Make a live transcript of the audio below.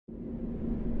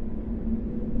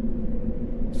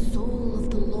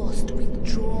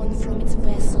withdrawn from its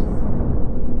vessel.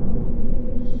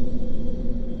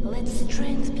 Let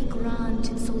strength be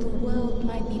granted so the world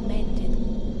might be mended.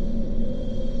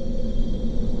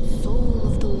 Soul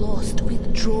of the lost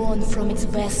withdrawn from its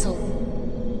vessel.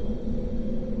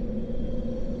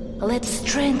 Let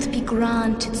strength be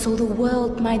granted so the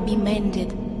world might be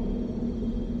mended.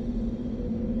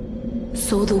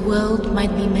 So the world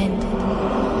might be mended.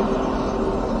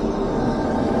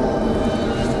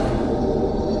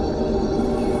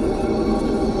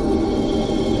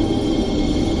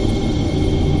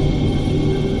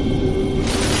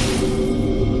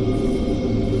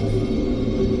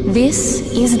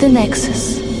 This is the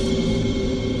Nexus.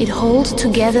 It holds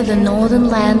together the northern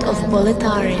land of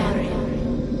Boletaria.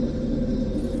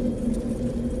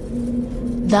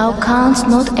 Thou canst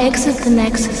not exit the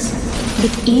Nexus,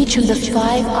 but each of the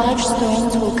 5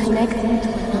 archstones will connect into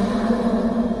another.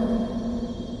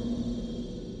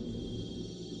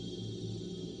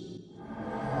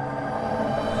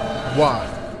 Why?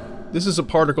 This is a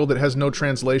particle that has no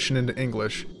translation into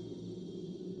English.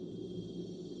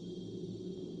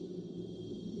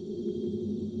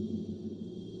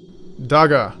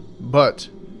 Daga, but.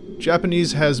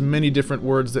 Japanese has many different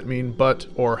words that mean but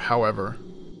or however.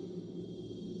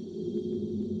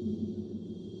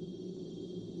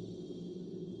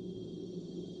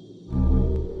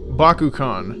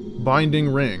 Bakukan, binding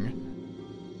ring.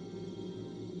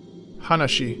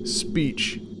 Hanashi,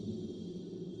 speech.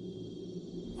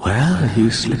 Well,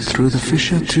 you slipped through the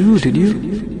fissure too, did you?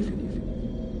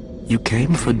 You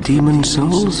came for demon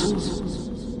souls?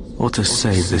 Or to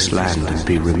save this land and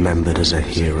be remembered as a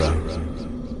hero?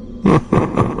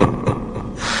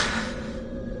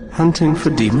 Hunting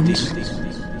for demons?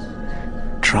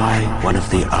 Try one of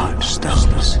the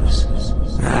archstones.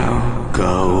 Now,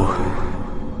 go.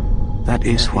 That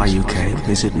is why you came,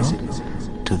 is it not?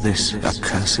 To this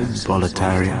accursed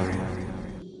Boletaria?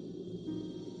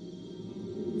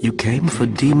 You came for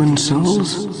demon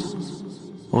souls?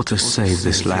 Or to save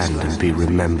this land and be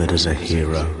remembered as a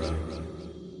hero?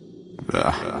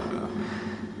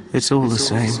 It's all the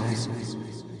same.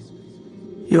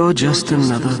 You're just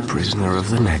another prisoner of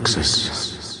the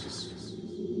Nexus.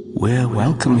 We're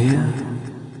welcome here,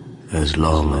 as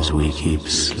long as we keep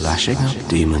slashing up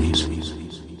demons.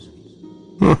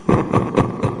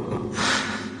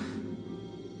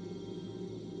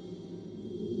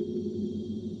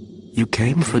 You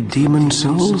came for demon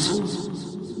souls?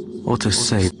 Or to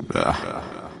save...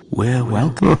 We're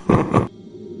welcome.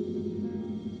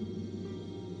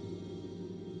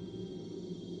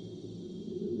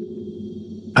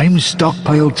 I'm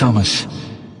Stockpile Thomas.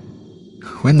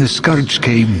 When the scourge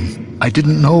came, I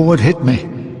didn't know what hit me.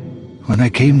 When I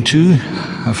came to,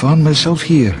 I found myself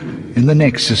here, in the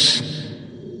Nexus.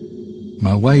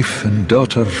 My wife and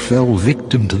daughter fell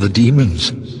victim to the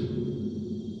demons.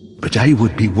 But I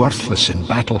would be worthless in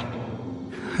battle.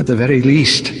 At the very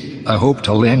least, I hope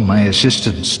to lend my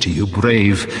assistance to you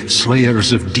brave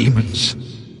slayers of demons.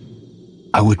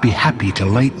 I would be happy to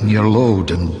lighten your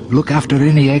load and look after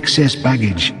any excess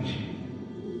baggage.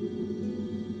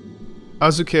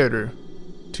 Azukeru,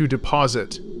 to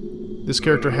deposit. This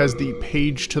character has the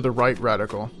page to the right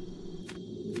radical.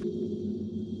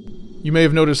 You may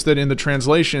have noticed that in the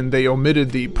translation they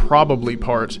omitted the probably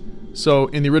part, so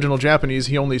in the original Japanese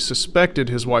he only suspected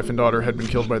his wife and daughter had been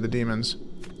killed by the demons.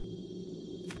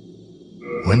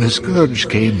 When the scourge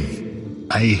came,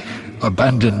 I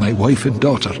abandoned my wife and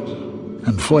daughter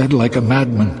and fled like a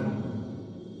madman.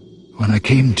 When I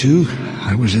came to,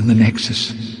 I was in the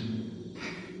Nexus.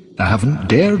 I haven't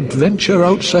dared venture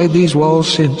outside these walls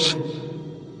since.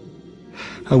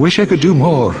 I wish I could do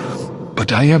more,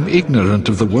 but I am ignorant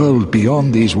of the world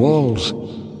beyond these walls.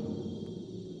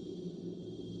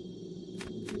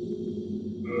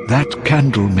 That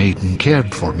Candle Maiden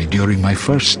cared for me during my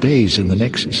first days in the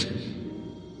Nexus.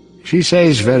 She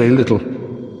says very little,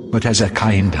 but has a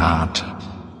kind heart.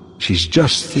 She's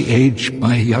just the age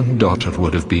my young daughter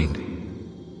would have been.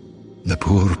 The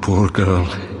poor, poor girl,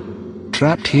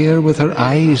 trapped here with her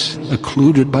eyes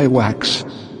occluded by wax.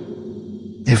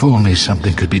 If only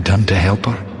something could be done to help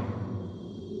her.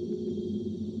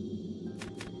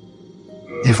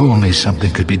 If only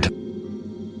something could be done.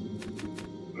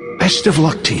 Best of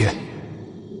luck to you.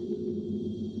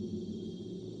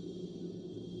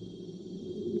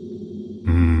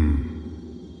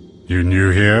 You new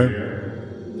here?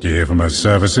 Do you hear from her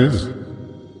services?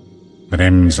 The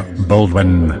name's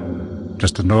Baldwin.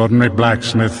 Just an ordinary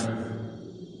blacksmith.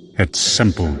 It's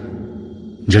simple.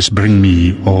 Just bring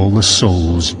me all the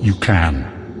souls you can.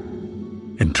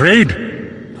 In trade,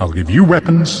 I'll give you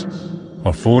weapons,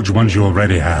 or forge ones you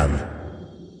already have.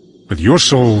 With your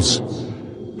souls,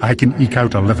 I can eke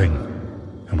out a living,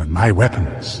 and with my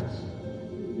weapons,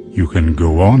 you can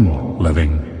go on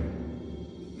living.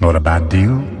 Not a bad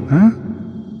deal, huh?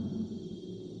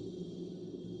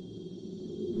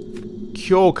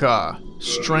 Kyoka,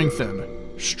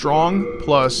 strengthen. Strong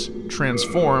plus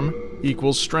transform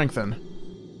equals strengthen.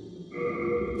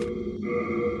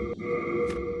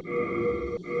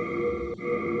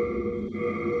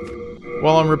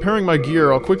 While I'm repairing my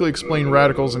gear, I'll quickly explain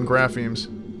radicals and graphemes.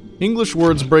 English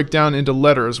words break down into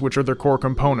letters, which are their core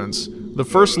components. The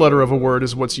first letter of a word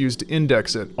is what's used to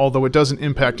index it, although it doesn't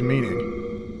impact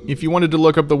meaning. If you wanted to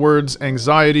look up the words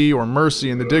anxiety or mercy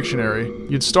in the dictionary,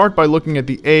 you'd start by looking at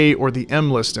the A or the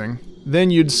M listing. Then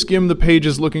you'd skim the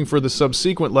pages looking for the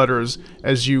subsequent letters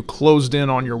as you closed in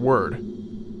on your word.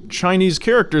 Chinese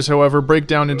characters, however, break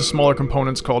down into smaller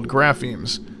components called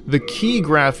graphemes. The key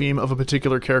grapheme of a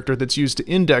particular character that's used to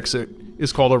index it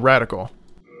is called a radical.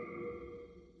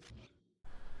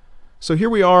 So here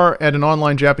we are at an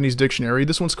online Japanese dictionary.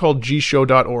 This one's called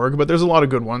gshow.org, but there's a lot of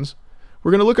good ones.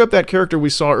 We're going to look up that character we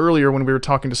saw earlier when we were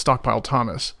talking to Stockpile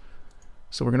Thomas.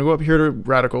 So we're going to go up here to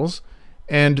radicals,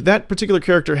 and that particular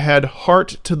character had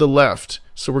heart to the left.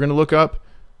 So we're going to look up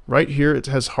right here. It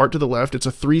has heart to the left. It's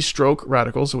a 3-stroke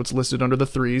radical, so it's listed under the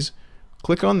 3s.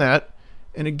 Click on that,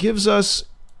 and it gives us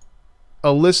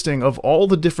a listing of all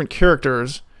the different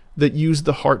characters that use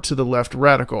the heart to the left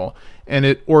radical, and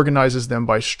it organizes them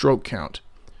by stroke count.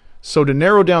 So to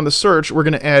narrow down the search, we're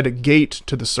going to add gate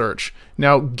to the search.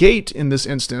 Now, gate in this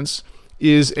instance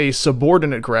is a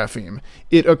subordinate grapheme.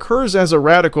 It occurs as a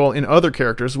radical in other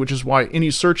characters, which is why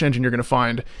any search engine you're going to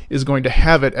find is going to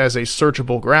have it as a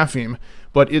searchable grapheme,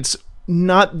 but it's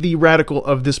not the radical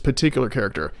of this particular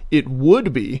character. It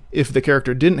would be if the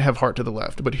character didn't have heart to the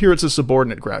left, but here it's a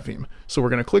subordinate grapheme. So we're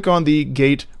going to click on the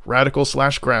gate radical /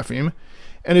 grapheme,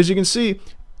 and as you can see,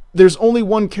 there's only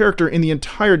one character in the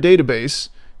entire database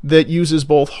that uses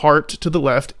both heart to the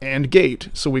left and gate.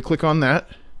 So we click on that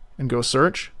and go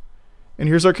search, and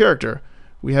here's our character.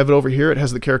 We have it over here. It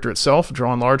has the character itself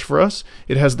drawn large for us.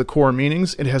 It has the core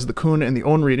meanings. It has the kun and the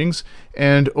on readings,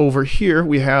 and over here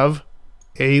we have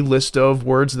a list of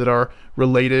words that are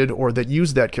related or that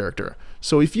use that character.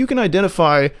 So if you can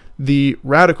identify the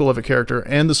radical of a character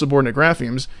and the subordinate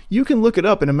graphemes, you can look it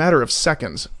up in a matter of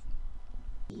seconds.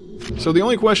 So the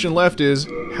only question left is,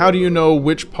 how do you know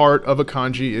which part of a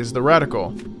kanji is the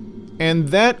radical? And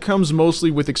that comes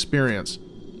mostly with experience.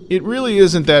 It really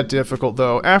isn't that difficult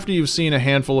though. After you've seen a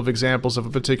handful of examples of a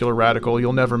particular radical,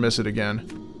 you'll never miss it again.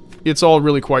 It's all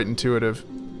really quite intuitive.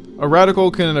 A radical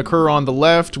can occur on the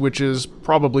left, which is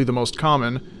probably the most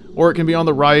common, or it can be on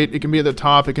the right, it can be at the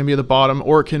top, it can be at the bottom,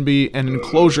 or it can be an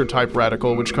enclosure type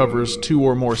radical, which covers 2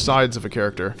 or more sides of a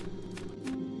character.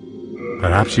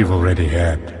 Perhaps you've already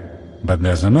heard, but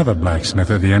there's another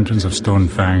blacksmith at the entrance of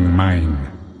Stonefang Mine.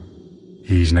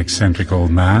 He's an eccentric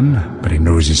old man, but he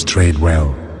knows his trade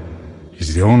well.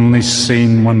 He's the only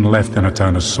sane one left in a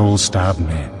town of soul-starved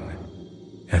men.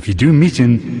 If you do meet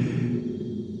him,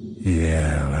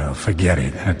 yeah, well, forget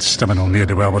it. That stubborn old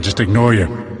ne'er-do-well will just ignore you.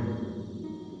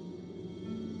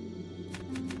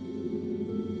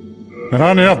 There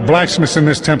aren't enough blacksmiths in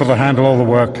this temple to handle all the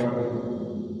work.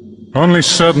 Only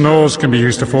certain ores can be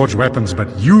used to forge weapons, but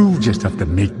you'll just have to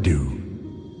make do.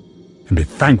 And be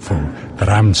thankful that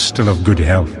I'm still of good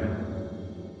health.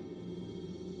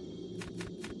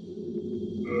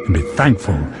 And be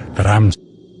thankful that I'm...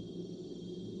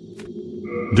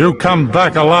 Do come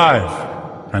back alive!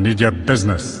 I need your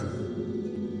business.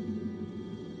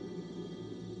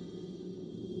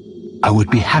 I would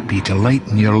be happy to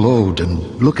lighten your load and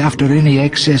look after any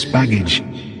excess baggage.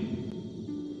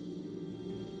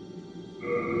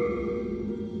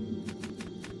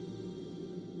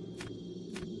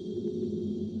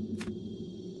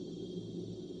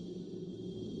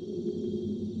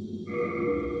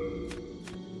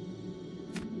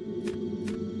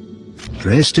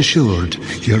 Rest assured,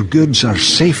 your goods are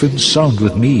safe and sound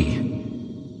with me.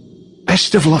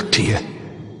 Best of luck to you.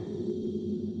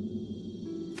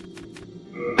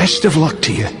 Best of luck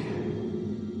to you.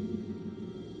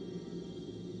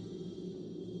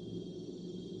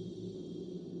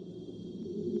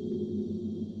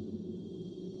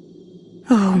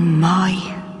 Oh my.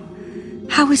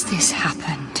 How has this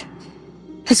happened?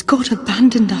 Has God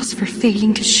abandoned us for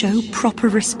failing to show proper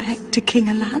respect to King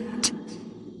Alant?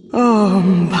 Oh,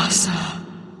 Mbasa.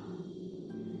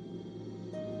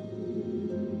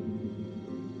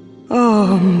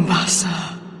 Oh,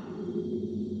 Mbasa.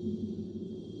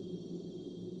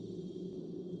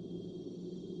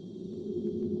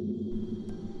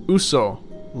 Uso,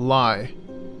 lie.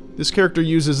 This character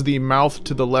uses the mouth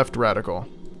to the left radical.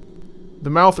 The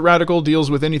mouth radical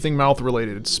deals with anything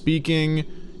mouth-related. Speaking,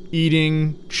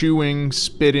 eating, chewing,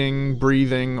 spitting,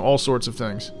 breathing, all sorts of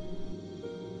things.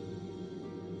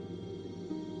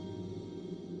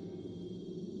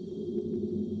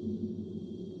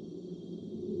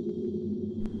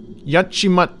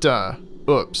 Yachimata.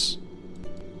 Oops.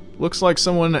 Looks like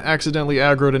someone accidentally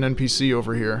aggroed an NPC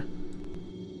over here.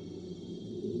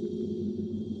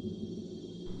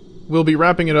 We'll be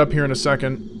wrapping it up here in a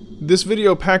second. This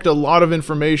video packed a lot of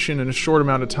information in a short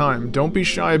amount of time. Don't be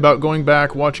shy about going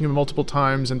back, watching it multiple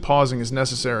times, and pausing as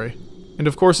necessary. And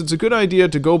of course, it's a good idea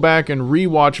to go back and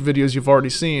re-watch videos you've already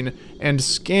seen, and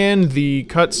scan the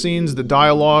cutscenes, the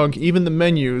dialogue, even the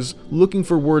menus, looking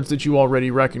for words that you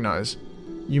already recognize.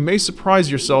 You may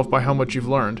surprise yourself by how much you've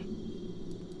learned.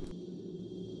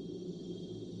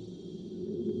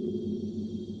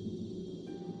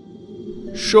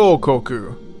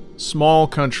 Shokoku. Small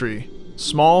country.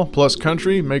 Small plus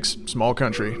country makes small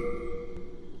country.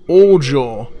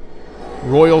 Ojo.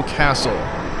 Royal castle.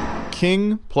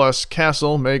 King plus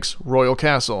castle makes royal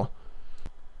castle.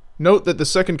 Note that the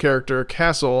second character,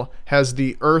 castle, has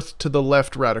the earth to the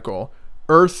left radical.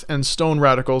 Earth and stone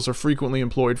radicals are frequently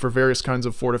employed for various kinds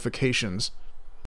of fortifications.